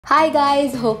Hi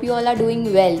guys, hope you all are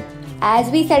doing well.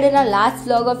 As we said in our last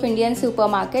vlog of Indian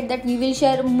supermarket that we will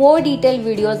share more detailed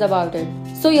videos about it.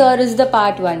 So here is the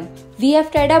part 1. We have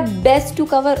tried our best to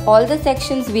cover all the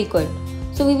sections we could.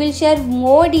 So we will share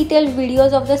more detailed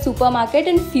videos of the supermarket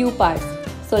in few parts.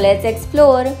 So let's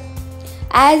explore.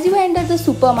 As you enter the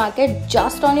supermarket,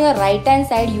 just on your right hand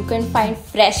side you can find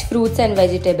fresh fruits and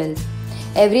vegetables.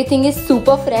 Everything is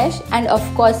super fresh and of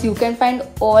course you can find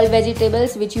all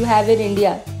vegetables which you have in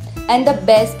India. And the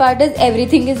best part is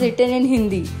everything is written in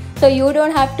Hindi. So you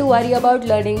don't have to worry about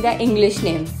learning the English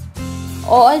names.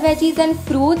 All veggies and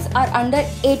fruits are under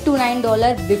 $8 to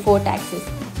 $9 before taxes.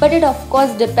 But it of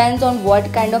course depends on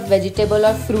what kind of vegetable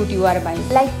or fruit you are buying.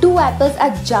 Like 2 apples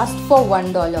are just for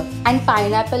 $1 and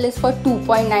pineapple is for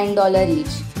 $2.9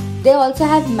 each. They also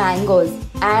have mangoes.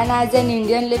 And as an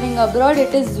Indian living abroad,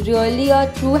 it is really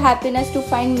a true happiness to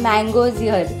find mangoes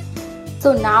here.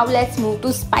 So now let's move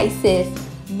to spices.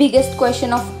 Biggest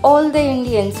question of all the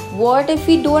Indians. What if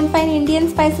we don't find Indian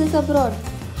spices abroad?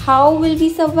 How will we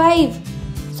survive?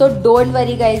 So don't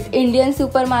worry guys, Indian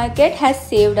supermarket has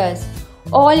saved us.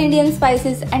 All Indian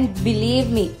spices, and believe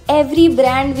me, every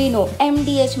brand we know,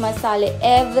 MDH Masale,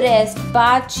 Everest,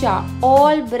 Badshah,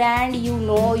 all brand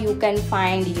you can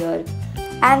find here.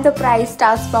 And the price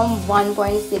starts from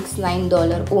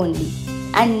 $1.69 only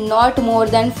and not more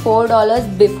than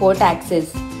 $4 before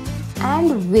taxes.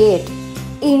 And wait,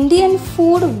 Indian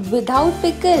food without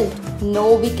pickle?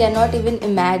 No, we cannot even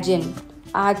imagine.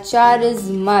 Achar is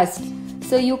must.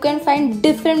 So you can find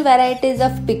different varieties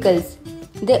of pickles.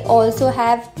 They also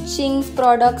have Ching's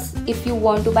products if you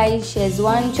want to buy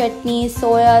Szechuan chutney,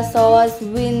 soya sauce,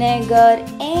 vinegar,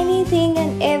 anything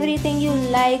and everything you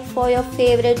like for your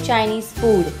favorite Chinese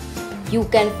food. You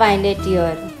can find it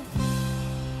here.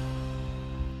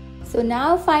 So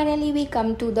now finally we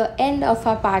come to the end of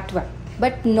our part 1,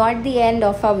 but not the end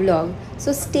of our vlog.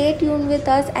 So stay tuned with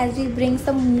us as we bring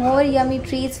some more yummy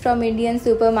treats from Indian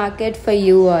supermarket for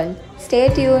you all. Stay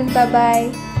tuned. Bye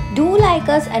bye. Do like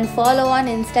us and follow on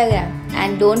Instagram.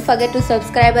 And don't forget to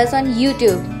subscribe us on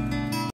YouTube.